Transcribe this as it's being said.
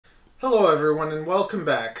Hello everyone and welcome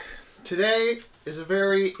back. Today is a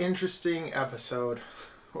very interesting episode,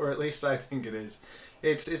 or at least I think it is.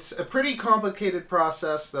 It's a pretty complicated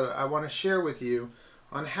process that I want to share with you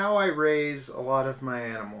on how I raise a lot of my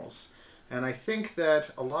animals. And I think that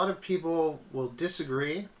a lot of people will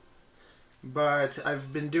disagree, but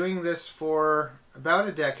I've been doing this for about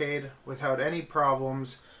a decade without any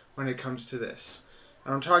problems when it comes to this.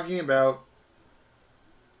 And I'm talking about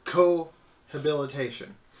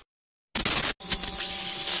cohabitation.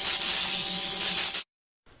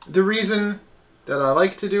 The reason that I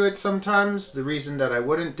like to do it sometimes, the reason that I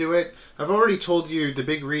wouldn't do it, I've already told you the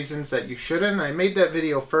big reasons that you shouldn't. I made that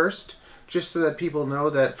video first just so that people know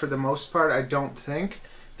that for the most part I don't think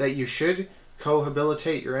that you should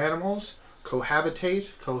cohabilitate your animals.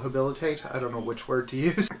 Cohabitate, I don't know which word to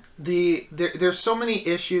use. There's so many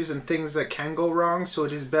issues and things that can go wrong, so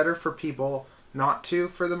it is better for people not to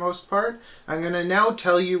for the most part. I'm going to now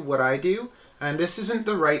tell you what I do. And this isn't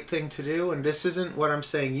the right thing to do, and this isn't what I'm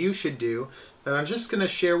saying you should do, but I'm just going to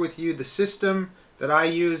share with you the system that I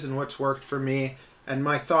use and what's worked for me, and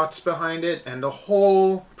my thoughts behind it, and the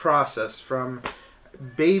whole process from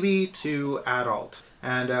baby to adult.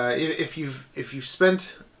 And if you've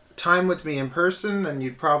spent time with me in person, then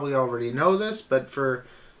you'd probably already know this, but for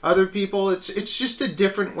other people, it's just a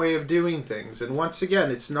different way of doing things. And once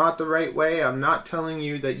again, it's not the right way. I'm not telling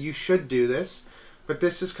you that you should do this. But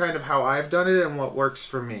this is kind of how I've done it and what works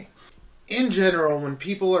for me. In general, when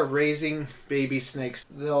people are raising baby snakes,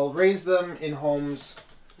 they'll raise them in homes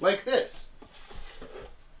like this.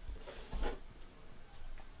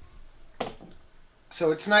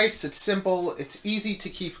 So it's nice, it's simple, it's easy to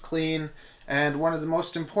keep clean, and one of the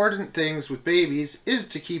most important things with babies is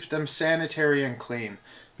to keep them sanitary and clean,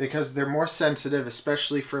 because they're more sensitive,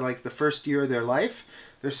 especially for like the first year of their life.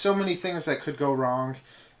 There's so many things that could go wrong.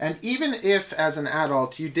 And even if, as an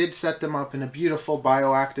adult, you did set them up in a beautiful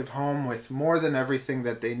bioactive home with more than everything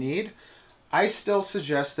that they need, I still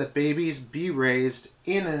suggest that babies be raised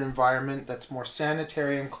in an environment that's more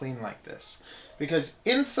sanitary and clean like this. Because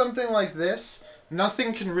in something like this,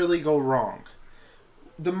 nothing can really go wrong.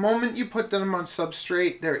 The moment you put them on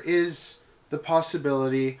substrate, there is the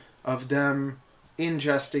possibility of them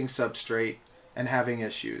ingesting substrate and having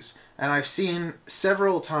issues. And I've seen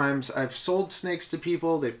several times, I've sold snakes to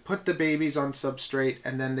people, they've put the babies on substrate,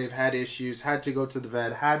 and then they've had issues, had to go to the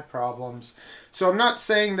vet, had problems. So I'm not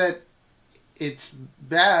saying that it's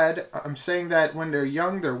bad, I'm saying that when they're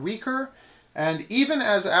young, they're weaker. And even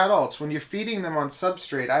as adults, when you're feeding them on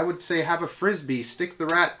substrate, I would say have a frisbee, stick the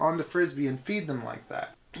rat on the frisbee and feed them like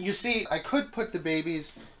that. You see, I could put the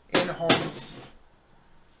babies in homes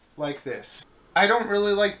like this. I don't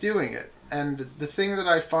really like doing it. And the thing that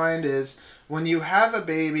I find is when you have a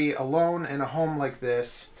baby alone in a home like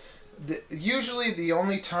this, usually the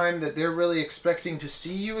only time that they're really expecting to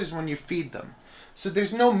see you is when you feed them. So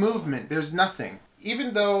there's no movement, there's nothing.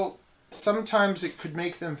 Even though sometimes it could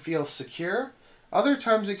make them feel secure, other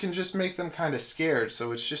times it can just make them kind of scared.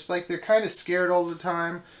 So it's just like they're kind of scared all the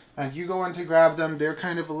time, and you go in to grab them, they're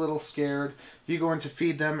kind of a little scared. You go in to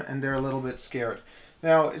feed them, and they're a little bit scared.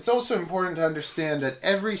 Now, it's also important to understand that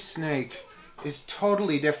every snake is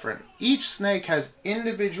totally different. Each snake has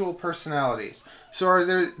individual personalities. So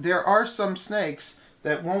there are some snakes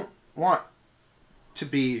that won't want to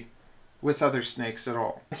be with other snakes at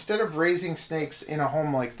all. Instead of raising snakes in a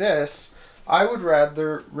home like this, I would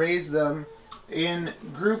rather raise them in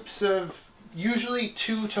groups of usually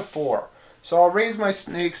 2 to 4. So I'll raise my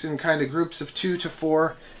snakes in kind of groups of 2 to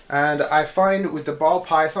 4, and I find with the ball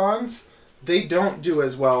pythons, they don't do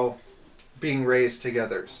as well being raised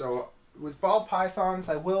together. So with ball pythons,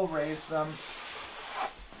 I will raise them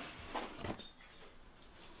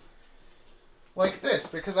like this,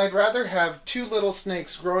 because I'd rather have 2 little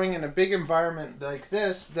snakes growing in a big environment like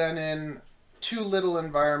this than in 2 little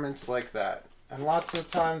environments like that. And lots of the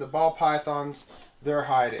time, the ball pythons, they're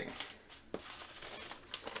hiding.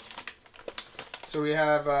 So we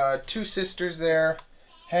have 2 sisters there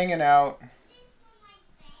hanging out.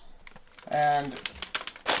 And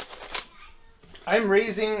I'm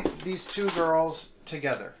raising these 2 girls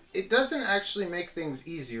together. It doesn't actually make things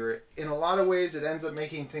easier. In a lot of ways, it ends up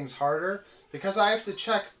making things harder because I have to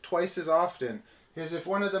check twice as often. Because if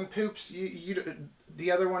one of them poops,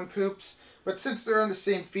 the other one poops. But since they're on the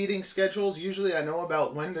same feeding schedules, usually I know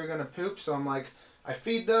about when they're going to poop. So I'm like, I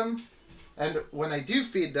feed them. And when I do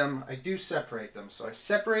feed them, I do separate them. So I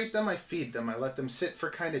separate them, I feed them. I let them sit for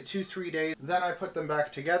kind of 2-3 days. Then I put them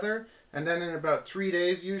back together. And then in about 3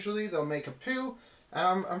 days, usually, they'll make a poo.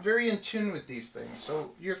 And I'm very in tune with these things.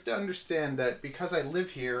 So you have to understand that because I live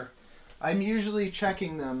here, I'm usually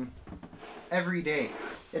checking them every day.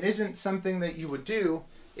 it isn't something that you would do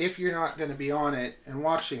if you're not going to be on it and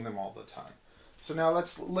watching them all the time. So now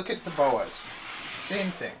let's look at the boas.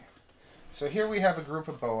 Same thing. So here we have a group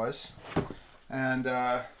of boas, and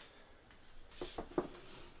they're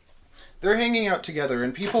hanging out together,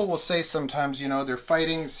 and people will say sometimes, you know, they're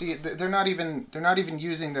fighting. See, they're not even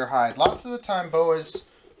using their hide. Lots of the time, boas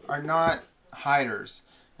are not hiders,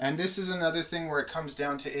 and this is another thing where it comes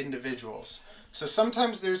down to individuals. So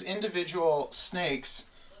sometimes there's individual snakes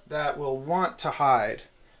that will want to hide,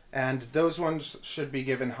 and those ones should be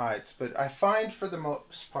given hides. But I find for the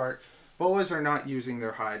most part, boas are not using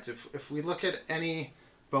their hides. If we look at any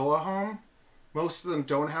boa home, most of them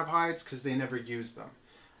don't have hides because they never use them.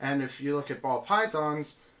 And if you look at ball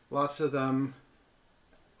pythons, lots of them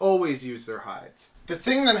always use their hides. The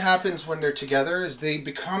thing that happens when they're together is they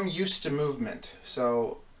become used to movement.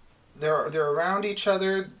 So they're around each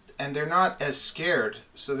other and they're not as scared.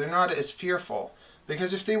 So they're not as fearful.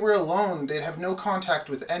 Because if they were alone, they'd have no contact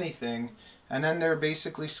with anything, and then they're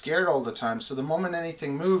basically scared all the time. So the moment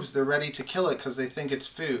anything moves, they're ready to kill it because they think it's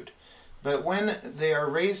food. But when they are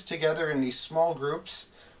raised together in these small groups,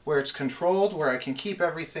 where it's controlled, where I can keep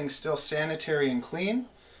everything still sanitary and clean,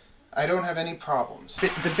 I don't have any problems.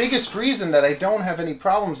 The biggest reason that I don't have any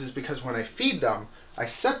problems is because when I feed them, I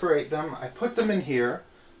separate them, I put them in here.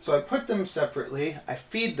 So I put them separately, I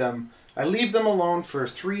feed them, I leave them alone for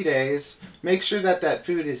 3 days, make sure that that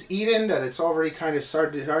food is eaten, that it's already kind of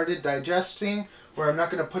started digesting, where I'm not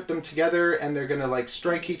going to put them together and they're going to like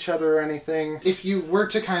strike each other or anything. If you were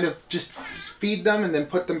to kind of just feed them and then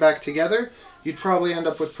put them back together, you'd probably end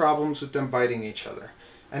up with problems with them biting each other.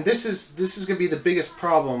 And this is going to be the biggest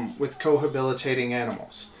problem with cohabitating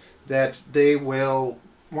animals, that they will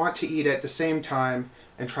want to eat at the same time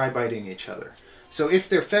and try biting each other. So if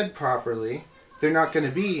they're fed properly, they're not going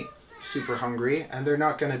to be super hungry and they're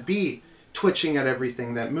not going to be twitching at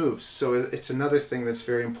everything that moves. So it's another thing that's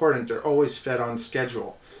very important. They're always fed on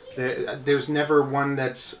schedule. There's never one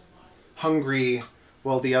that's hungry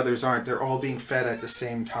while the others aren't. They're all being fed at the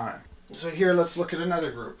same time. So here, let's look at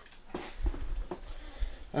another group.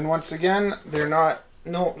 And once again, there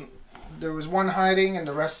was one hiding and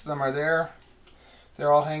the rest of them are there.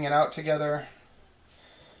 They're all hanging out together.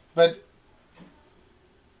 But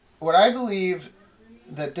what I believe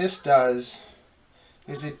that this does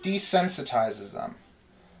is it desensitizes them.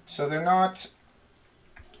 So they're not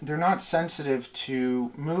sensitive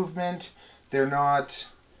to movement. They're not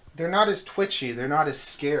as twitchy. They're not as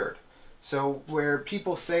scared. So where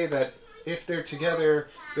people say that if they're together,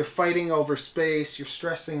 they're fighting over space, you're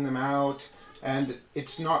stressing them out, and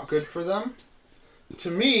it's not good for them.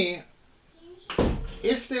 To me,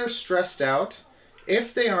 if they're stressed out,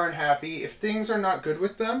 if they aren't happy, if things are not good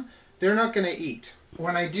with them, they're not going to eat.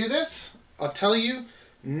 When I do this, I'll tell you,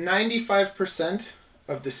 95%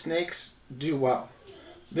 of the snakes do well.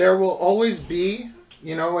 There will always be,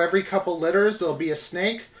 you know, every couple litters, there'll be a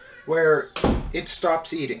snake where it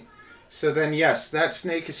stops eating. So then, yes, that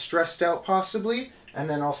snake is stressed out possibly, and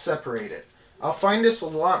then I'll separate it. I'll find this a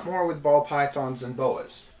lot more with ball pythons and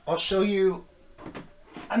boas. I'll show you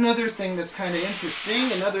another thing that's kind of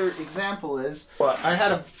interesting. Another example is, I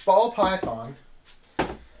had a ball python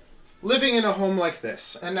living in a home like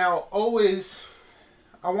this. And now always,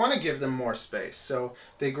 I want to give them more space. So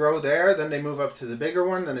they grow there, then they move up to the bigger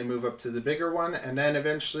one, then they move up to the bigger one, and then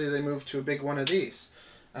eventually they move to a big one of these.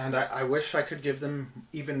 And I wish I could give them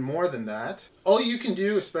even more than that. All you can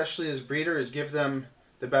do, especially as a breeder, is give them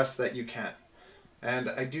the best that you can. And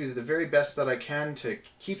I do the very best that I can to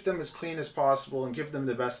keep them as clean as possible and give them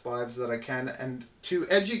the best lives that I can, and to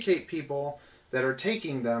educate people that are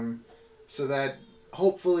taking them so that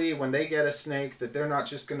hopefully when they get a snake that they're not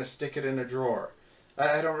just going to stick it in a drawer.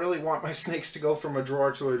 I don't really want my snakes to go from a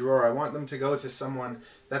drawer to a drawer. I want them to go to someone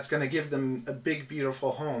that's going to give them a big,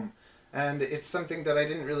 beautiful home. And it's something that I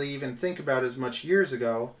didn't really even think about as much years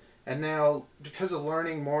ago. And now, because of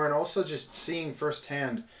learning more and also just seeing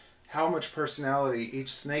firsthand how much personality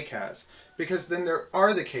each snake has. Because then there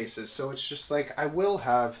are the cases. So it's just like, I will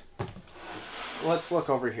have... Let's look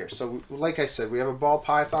over here. So like I said, we have a ball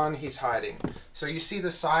python. He's hiding. So you see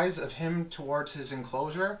the size of him towards his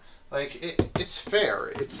enclosure? Like, it's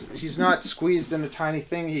fair. He's not squeezed in a tiny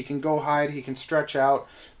thing. He can go hide. He can stretch out.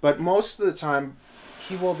 But most of the time,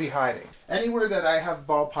 he will be hiding. Anywhere that I have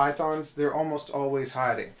ball pythons, they're almost always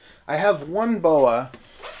hiding. I have one boa,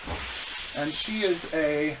 and she is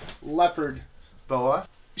a leopard boa.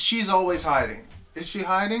 She's always hiding. Is she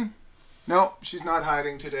hiding? No, she's not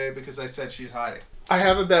hiding today because I said she's hiding. I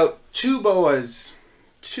have about 2 boas.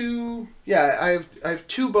 I have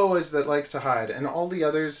 2 boas that like to hide, and all the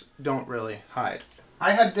others don't really hide.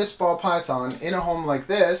 I had this ball python in a home like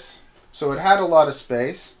this, so it had a lot of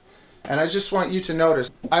space. And I just want you to notice,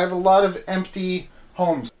 I have a lot of empty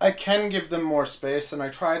homes. I can give them more space, and I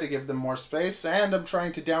try to give them more space, and I'm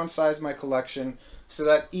trying to downsize my collection so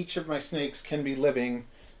that each of my snakes can be living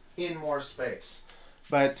in more space.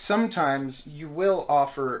 But sometimes you will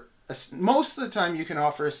offer, most of the time you can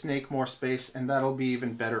offer a snake more space, and that'll be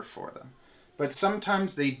even better for them. But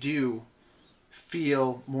sometimes they do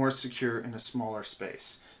feel more secure in a smaller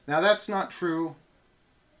space. Now that's not true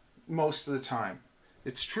most of the time.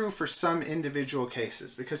 It's true for some individual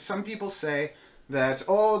cases, because some people say that,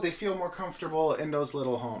 oh, they feel more comfortable in those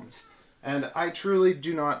little homes. And I truly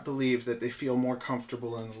do not believe that they feel more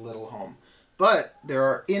comfortable in a little home. But there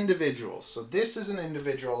are individuals. So this is an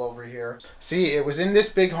individual over here. See, it was in this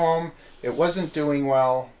big home. It wasn't doing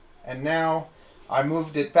well. And now I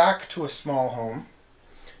moved it back to a small home.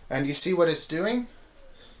 And you see what it's doing?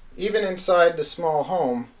 Even inside the small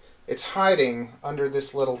home, it's hiding under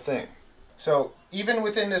this little thing. So even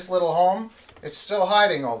within this little home, it's still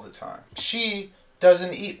hiding all the time. She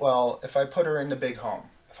doesn't eat well if I put her in the big home.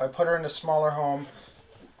 If I put her in a smaller home,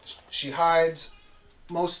 she hides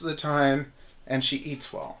most of the time and she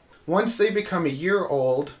eats well. Once they become a year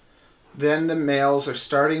old, then the males are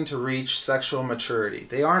starting to reach sexual maturity.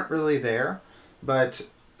 They aren't really there, but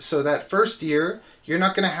so that first year, you're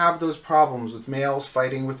not going to have those problems with males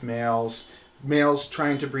fighting with males, males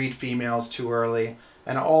trying to breed females too early,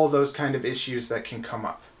 and all those kind of issues that can come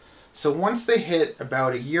up. So once they hit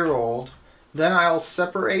about a year old, then I'll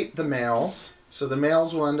separate the males. So the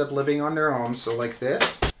males will end up living on their own, so like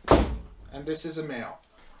this, and this is a male.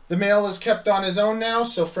 The male is kept on his own now,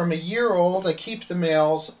 so from a year old, I keep the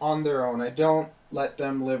males on their own. I don't let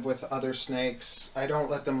them live with other snakes. I don't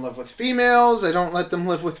let them live with females. I don't let them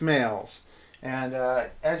live with males. And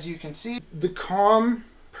as you can see, the calm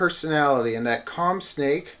personality and that calm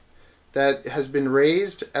snake that has been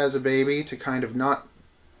raised as a baby to kind of not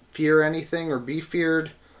fear anything or be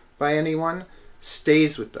feared by anyone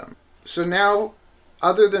stays with them. So now,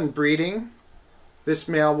 other than breeding, this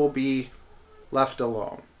male will be left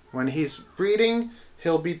alone. When he's breeding,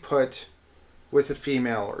 he'll be put with a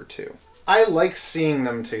female or two. I like seeing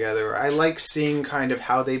them together. I like seeing kind of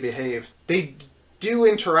how they behave. They do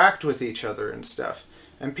interact with each other and stuff.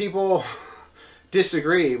 And people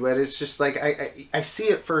disagree, but it's just like I see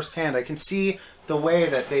it firsthand. I can see the way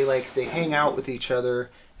that they hang out with each other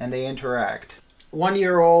and they interact. 1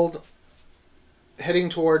 year old heading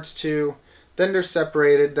towards 2, then they're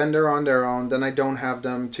separated, then they're on their own, then I don't have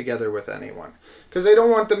them together with anyone. Because I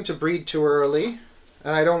don't want them to breed too early,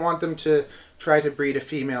 and I don't want them to try to breed a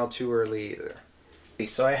female too early either.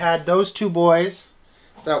 So I had those 2 boys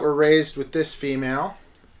that were raised with this female,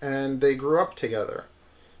 and they grew up together.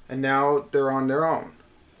 And now they're on their own.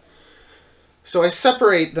 So I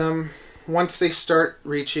separate them once they start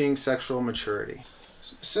reaching sexual maturity.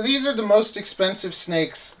 So these are the most expensive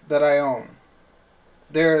snakes that I own.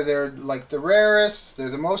 They're like the rarest, they're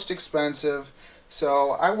the most expensive,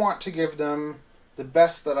 so I want to give them the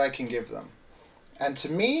best that I can give them. And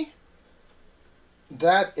to me,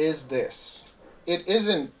 that is this. It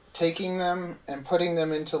isn't taking them and putting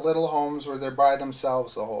them into little homes where they're by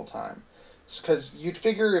themselves the whole time. Because you'd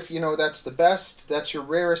figure if, you know, that's the best, that's your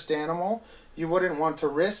rarest animal, you wouldn't want to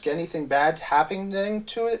risk anything bad happening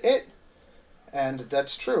to it. And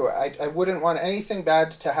that's true. I wouldn't want anything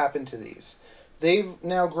bad to happen to these. They've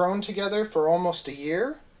now grown together for almost a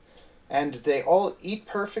year, and they all eat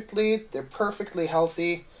perfectly. They're perfectly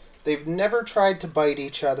healthy. They've never tried to bite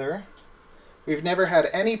each other. We've never had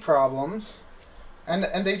any problems.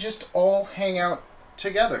 And they just all hang out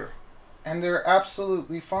together, and they're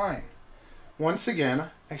absolutely fine. Once again,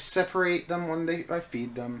 I separate them when I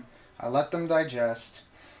feed them. I let them digest.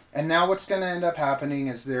 And now what's going to end up happening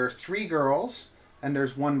is there are 3 girls and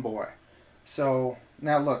there's 1 boy. So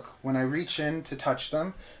now look, when I reach in to touch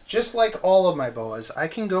them, just like all of my boas, I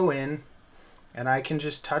can go in and I can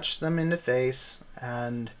just touch them in the face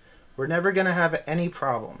and we're never going to have any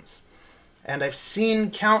problems. And I've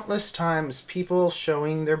seen countless times people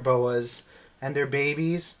showing their boas and their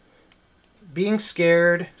babies being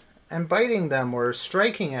scared and biting them or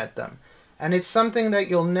striking at them. And it's something that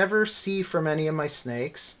you'll never see from any of my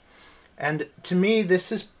snakes. And to me,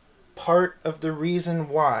 this is part of the reason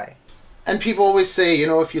why. And people always say, you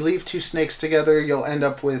know, if you leave 2 snakes together, you'll end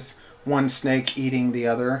up with 1 snake eating the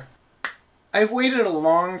other. I've waited a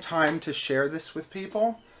long time to share this with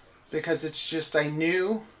people because it's just, I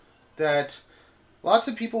knew that lots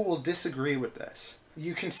of people will disagree with this.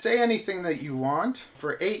 You can say anything that you want.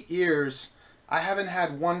 For 8 years, I haven't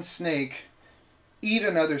had 1 snake eat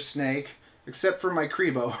another snake except for my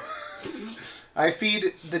Crebo. I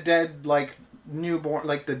feed the dead, like, newborn,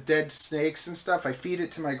 like the dead snakes and stuff. I feed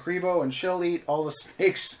it to my Grebo and she'll eat all the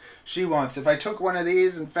snakes she wants. If I took one of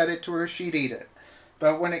these and fed it to her, she'd eat it.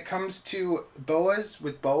 But when it comes to boas,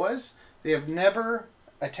 with boas, they have never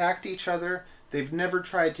attacked each other. They've never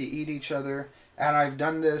tried to eat each other. And I've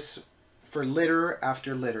done this for litter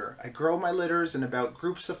after litter. I grow my litters in about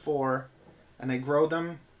groups of 4, and I grow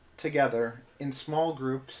them together in small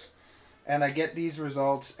groups, and I get these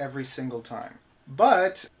results every single time.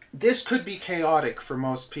 But this could be chaotic for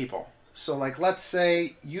most people. So like, let's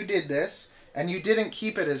say you did this and you didn't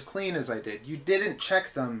keep it as clean as I did. You didn't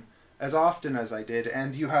check them as often as I did,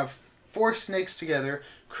 and you have 4 snakes together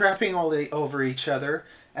crapping all over each other,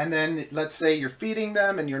 and then let's say you're feeding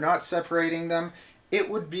them and you're not separating them. It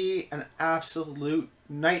would be an absolute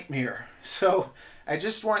nightmare. So I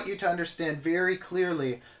just want you to understand very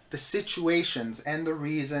clearly the situations and the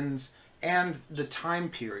reasons and the time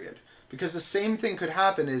period. Because the same thing could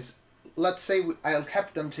happen is, let's say I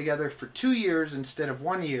kept them together for 2 years instead of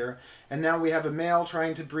 1 year, and now we have a male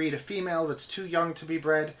trying to breed a female that's too young to be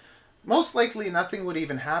bred. Most likely nothing would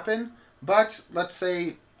even happen, but let's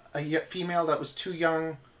say a female that was too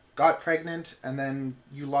young got pregnant, and then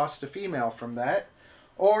you lost a female from that.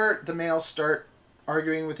 Or the males start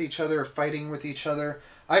arguing with each other or fighting with each other.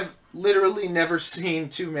 I've literally never seen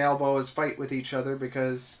 2 male boas fight with each other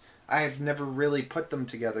because I've never really put them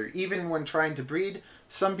together. Even when trying to breed,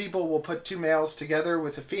 some people will put 2 males together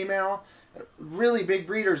with a female. Really big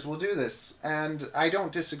breeders will do this, and I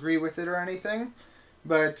don't disagree with it or anything,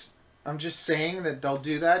 but I'm just saying that they'll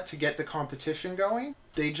do that to get the competition going.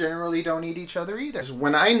 They generally don't eat each other either.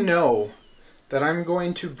 When I know that I'm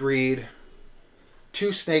going to breed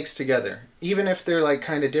 2 snakes together, even if they're like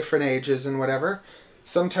kind of different ages and whatever,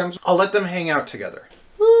 sometimes I'll let them hang out together.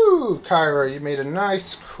 Woo, Kyra, you made a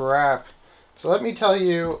nice crap. So let me tell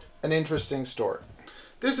you an interesting story.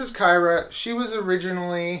 This is Kyra. She was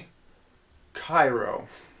originally Cairo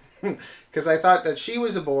because I thought that she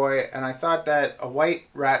was a boy, and I thought that a white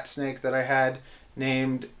rat snake that I had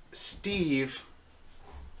named Steve,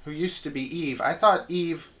 who used to be Eve, I thought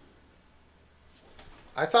Eve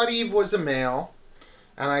was a male,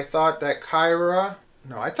 and I thought that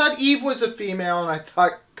I thought Eve was a female, and I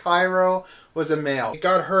thought Cairo was a male. He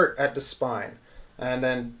got hurt at the spine, and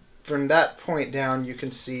then from that point down you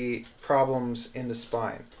can see problems in the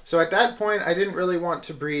spine. So at that point I didn't really want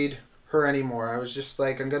to breed her anymore. I was just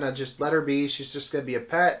like, I'm gonna just let her be. She's just gonna be a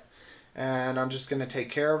pet, and I'm just gonna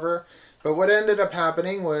take care of her. But what ended up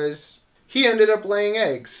happening was he ended up laying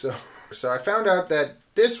eggs. So I found out that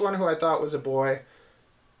this one, who I thought was a boy,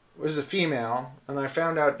 was a female, and I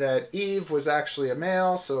found out that Eve was actually a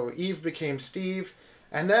male, so Eve became Steve.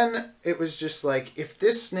 And then it was just like, if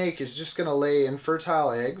this snake is just gonna lay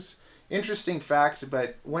infertile eggs, interesting fact,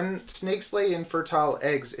 but when snakes lay infertile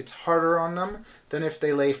eggs, it's harder on them than if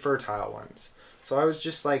they lay fertile ones. So I was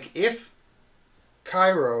just like, if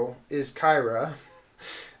Cairo is Kyra,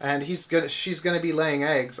 and she's gonna be laying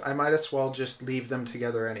eggs, I might as well just leave them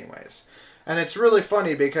together anyways. And it's really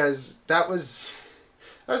funny because that was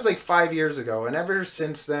like 5 years ago, and ever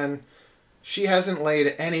since then she hasn't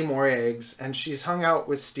laid any more eggs, and she's hung out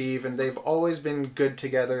with Steve, and they've always been good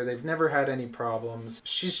together. They've never had any problems.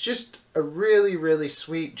 She's just a really, really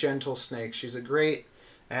sweet, gentle snake. She's a great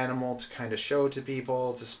animal to kind of show to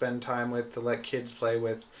people, to spend time with, to let kids play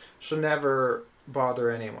with. She'll never bother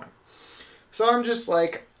anyone. So I'm just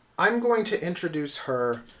like, I'm going to introduce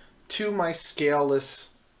her to my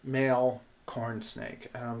scaleless male corn snake.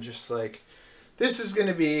 And I'm just like, this is going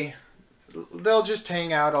to be, they'll just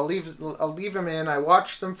hang out. I'll leave them in. I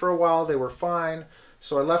watched them for a while. They were fine.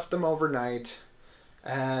 So I left them overnight.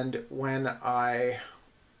 And when I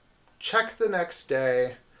checked the next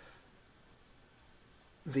day,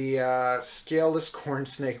 the scaleless corn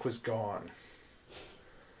snake was gone.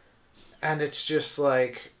 And it's just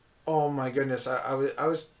like, oh my goodness. I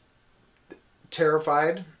was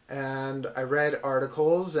terrified. And I read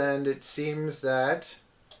articles, and it seems that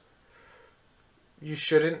you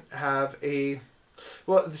shouldn't have a...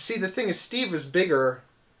 Well, see, the thing is, Steve is bigger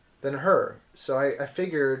than her. So I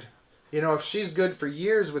figured, you know, if she's good for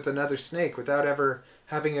years with another snake without ever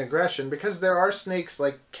having aggression, because there are snakes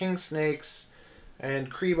like king snakes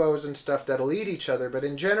and crebos and stuff that'll eat each other, but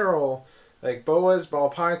in general, like boas,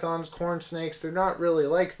 ball pythons, corn snakes, they're not really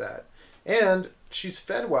like that. And she's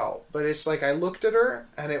fed well, but it's like I looked at her,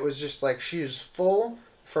 and it was just like she's full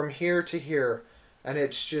from here to here. And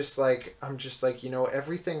it's just like, I'm just like, you know,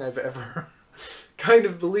 everything I've ever kind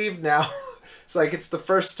of believed now. It's like, it's the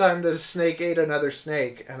first time that a snake ate another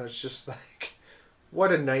snake. And it's just like,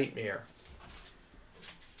 what a nightmare.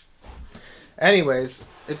 Anyways,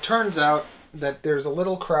 it turns out that there's a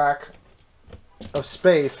little crack of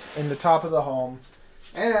space in the top of the home,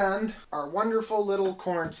 and our wonderful little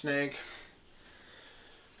corn snake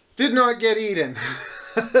did not get eaten.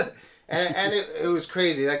 and it was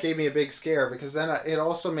crazy. That gave me a big scare, because then it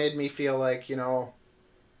also made me feel like, you know,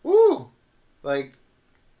 woo, like,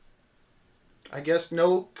 I guess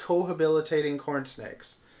no cohabitating corn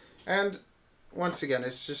snakes. And once again,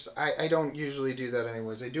 it's just, I don't usually do that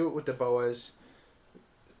anyways. I do it with the boas,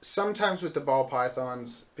 sometimes with the ball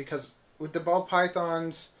pythons, because with the ball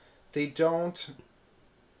pythons, they don't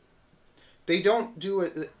do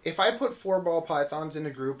it. If I put 4 ball pythons in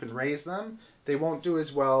a group and raise them, they won't do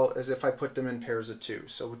as well as if I put them in pairs of 2.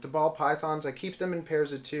 So with the ball pythons, I keep them in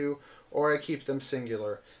pairs of 2, or I keep them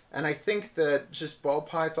singular. And I think that just ball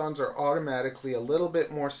pythons are automatically a little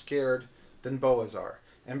bit more scared than boas are.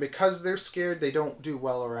 And because they're scared, they don't do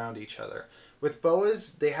well around each other. With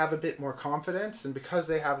boas, they have a bit more confidence, and because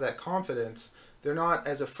they have that confidence, they're not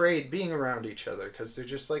as afraid being around each other, because they're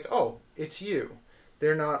just like, oh, it's you.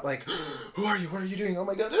 They're not like, who are you? What are you doing? Oh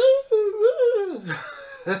my god.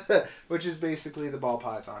 Which is basically the ball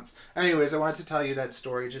pythons. Anyways, I wanted to tell you that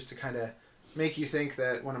story just to kind of make you think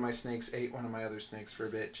that one of my snakes ate one of my other snakes for a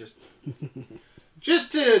bit.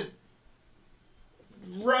 Just to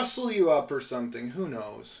rustle you up or something. Who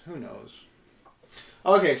knows? Who knows?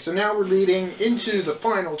 Okay, so now we're leading into the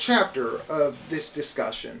final chapter of this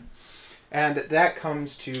discussion. And that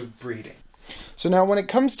comes to breeding. So now when it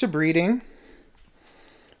comes to breeding,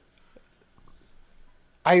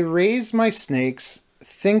 I raise my snakes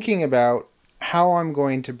thinking about how I'm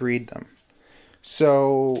going to breed them.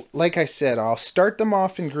 So, like I said, I'll start them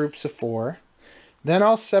off in groups of 4, then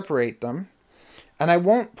I'll separate them, and I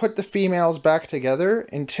won't put the females back together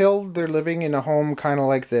until they're living in a home kind of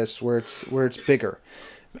like this, where it's bigger.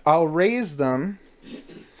 I'll raise them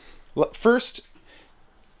first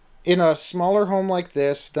in a smaller home like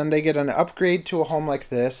this, then they get an upgrade to a home like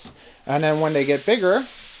this, and then when they get bigger,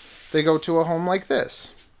 they go to a home like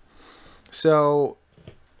this. So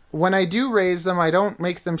when I do raise them, I don't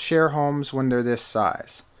make them share homes when they're this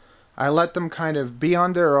size. I let them kind of be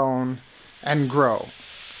on their own and grow.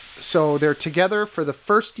 So they're together for the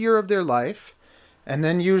first year of their life, and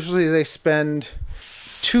then usually they spend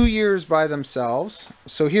 2 years by themselves.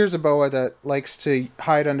 So here's a boa that likes to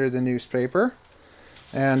hide under the newspaper.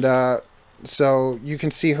 And so you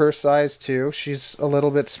can see her size too. She's a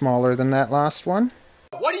little bit smaller than that last one.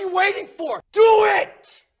 What are you waiting for? Do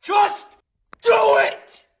it! Just do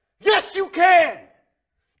it! Yes, you can!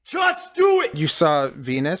 Just do it! You saw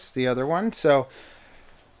Venus, the other one. So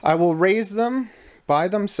I will raise them by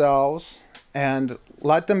themselves and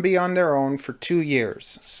let them be on their own for 2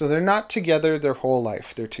 years. So they're not together their whole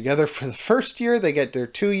life. They're together for the first year. They get their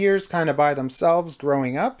 2 years kind of by themselves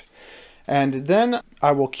growing up. And then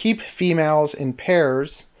I will keep females in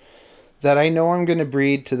pairs that I know I'm going to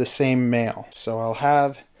breed to the same male. So I'll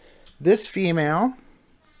have this female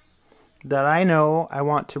that I know I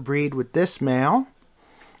want to breed with this male.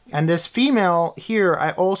 And this female here,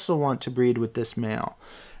 I also want to breed with this male.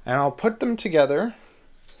 And I'll put them together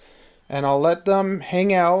and I'll let them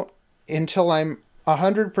hang out until I'm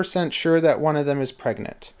 100% sure that one of them is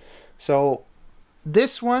pregnant. So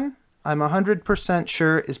this one, I'm 100%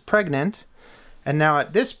 sure is pregnant. And now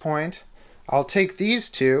at this point, I'll take these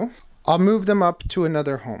two, I'll move them up to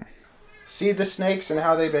another home. See the snakes and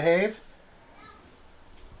how they behave?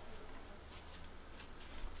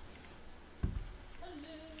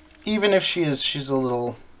 Even if she's a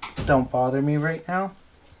little, don't bother me right now,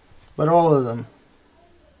 but all of them.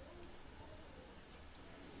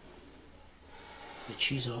 But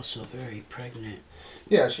she's also very pregnant.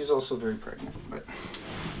 Yeah, she's also very pregnant. But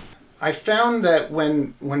I found that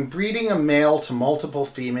when breeding a male to multiple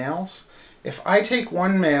females, if I take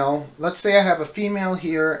one male, let's say I have a female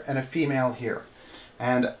here and a female here,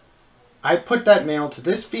 and I put that male to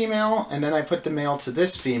this female, and then I put the male to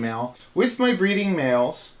this female. With my breeding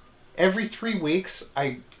males, every 3 weeks,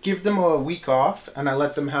 I give them a week off, and I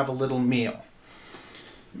let them have a little meal.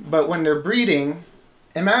 But when they're breeding,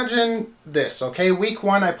 imagine this, okay? Week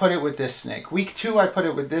 1, I put it with this snake. Week 2, I put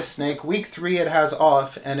it with this snake. Week 3, it has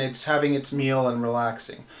off, and it's having its meal and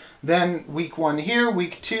relaxing. Then week 1 here,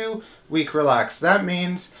 week 2, week relax. That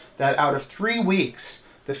means that out of 3 weeks,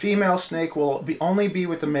 the female snake will only be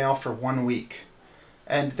with the male for 1 week.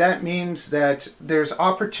 And that means that there's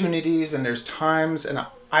opportunities and there's times, and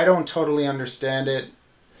I don't totally understand it,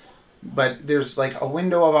 but there's like a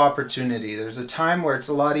window of opportunity. There's a time where it's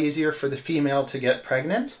a lot easier for the female to get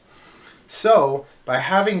pregnant. So by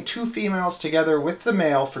having 2 females together with the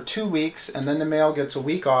male for 2 weeks, and then the male gets a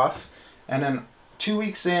week off, and then 2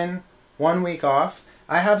 weeks in, 1 week off,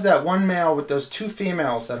 I have that one male with those two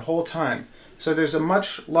females that whole time. So there's a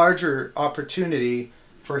much larger opportunity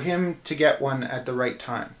for him to get one at the right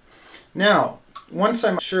time. Now, once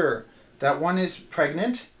I'm sure that one is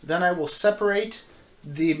pregnant, then I will separate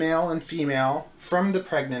the male and female from the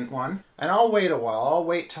pregnant one, and I'll wait a while. I'll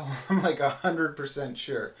wait till I'm like 100%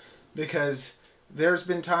 sure, because there's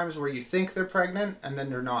been times where you think they're pregnant and then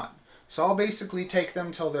they're not. So I'll basically take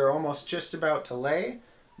them till they're almost just about to lay.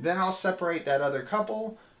 Then I'll separate that other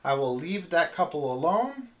couple. I will leave that couple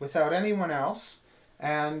alone without anyone else,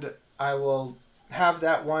 and I will have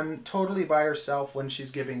that one totally by herself when she's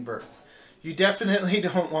giving birth. You definitely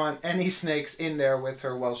don't want any snakes in there with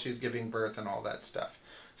her while she's giving birth and all that stuff.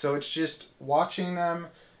 So it's just watching them,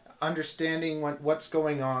 understanding what's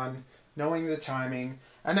going on, knowing the timing.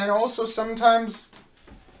 And then also sometimes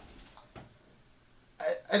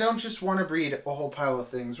I don't just want to breed a whole pile of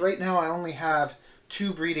things. Right now I only have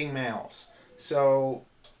 2 breeding males. So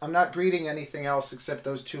I'm not breeding anything else except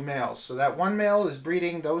those 2 males. So that one male is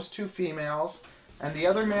breeding those 2 females, and the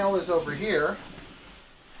other male is over here.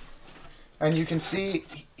 And you can see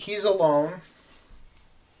he's alone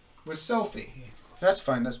with Sophie. That's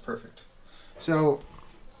fine, that's perfect. So,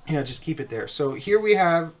 yeah, just keep it there. So here we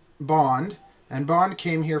have Bond, and Bond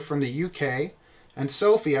came here from the UK. And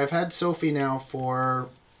Sophie, I've had Sophie now for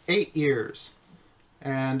 8 years.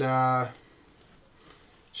 And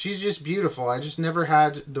she's just beautiful. I just never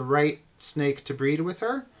had the right snake to breed with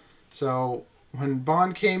her. So when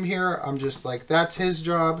Bond came here, I'm just like, that's his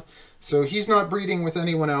job. So he's not breeding with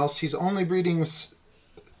anyone else. He's only breeding with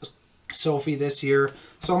Sophie this year.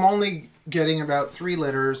 So I'm only getting about 3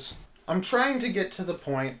 litters. I'm trying to get to the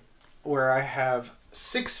point where I have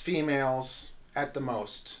 6 females at the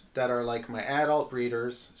most that are like my adult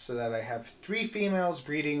breeders, so that I have 3 females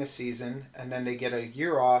breeding a season, and then they get a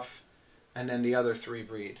year off, and then the other 3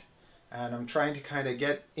 breed. And I'm trying to kind of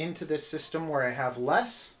get into this system where I have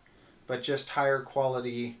less, but just higher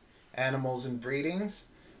quality animals and breedings.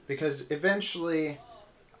 Because eventually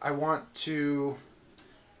I want to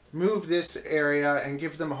move this area and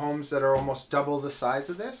give them homes that are almost double the size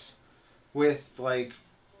of this, with like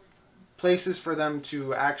places for them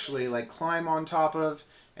to actually like climb on top of,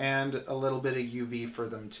 and a little bit of UV for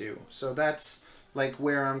them too. So that's like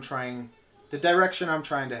where I'm trying, the direction I'm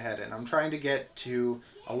trying to head in. I'm trying to get to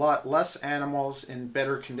a lot less animals in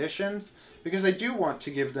better conditions, because I do want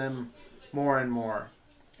to give them more and more.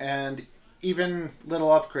 And even little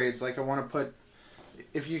upgrades, like I want to put,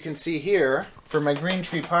 if you can see here, for my green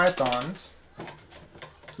tree pythons,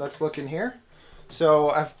 let's look in here. So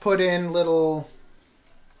I've put in little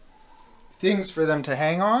things for them to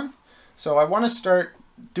hang on. So I want to start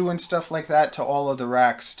doing stuff like that to all of the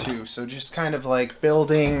racks too. So just kind of like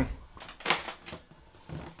building,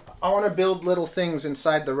 I want to build little things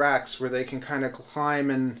inside the racks where they can kind of climb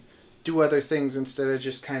and do other things instead of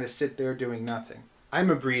just kind of sit there doing nothing. I'm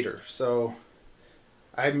a breeder, so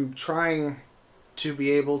I'm trying to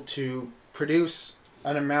be able to produce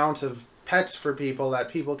an amount of pets for people that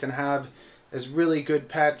people can have as really good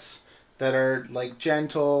pets that are like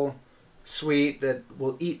gentle, sweet, that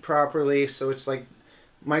will eat properly. So it's like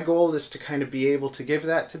my goal is to kind of be able to give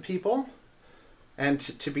that to people, and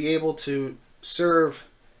to be able to serve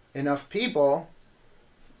enough people.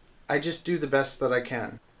 I just do the best that I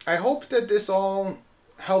can. I hope that this all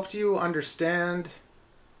helped you understand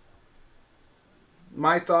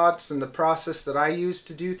my thoughts and the process that I use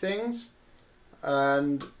to do things,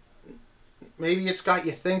 and maybe it's got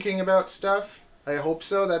you thinking about stuff. I hope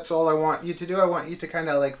so. That's all I want you to do. I want you to kind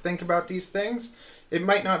of like think about these things. It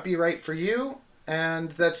might not be right for you,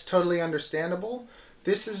 and that's totally understandable.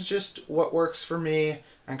 This is just what works for me,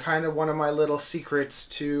 and kind of one of my little secrets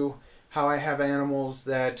to how I have animals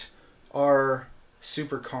that are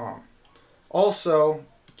super calm. Also,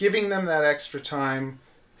 giving them that extra time,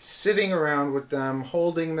 sitting around with them,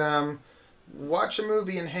 holding them, watch a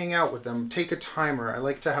movie and hang out with them. Take a timer. I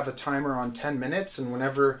like to have a timer on 10 minutes, and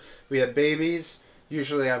whenever we have babies,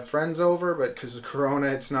 usually I have friends over, but because of Corona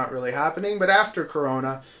it's not really happening. But after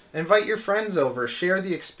Corona, invite your friends over, share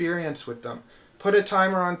the experience with them. Put a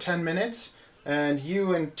timer on 10 minutes, and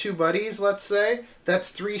you and 2 buddies, let's say, that's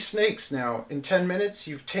 3 snakes now. In 10 minutes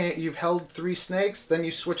you've held 3 snakes, then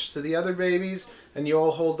you switch to the other babies and you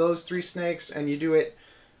all hold those 3 snakes, and you do it.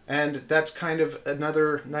 And that's kind of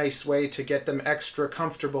another nice way to get them extra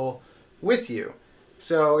comfortable with you.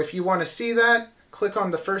 So if you want to see that, click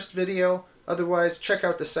on the first video. Otherwise, check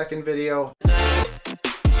out the second video.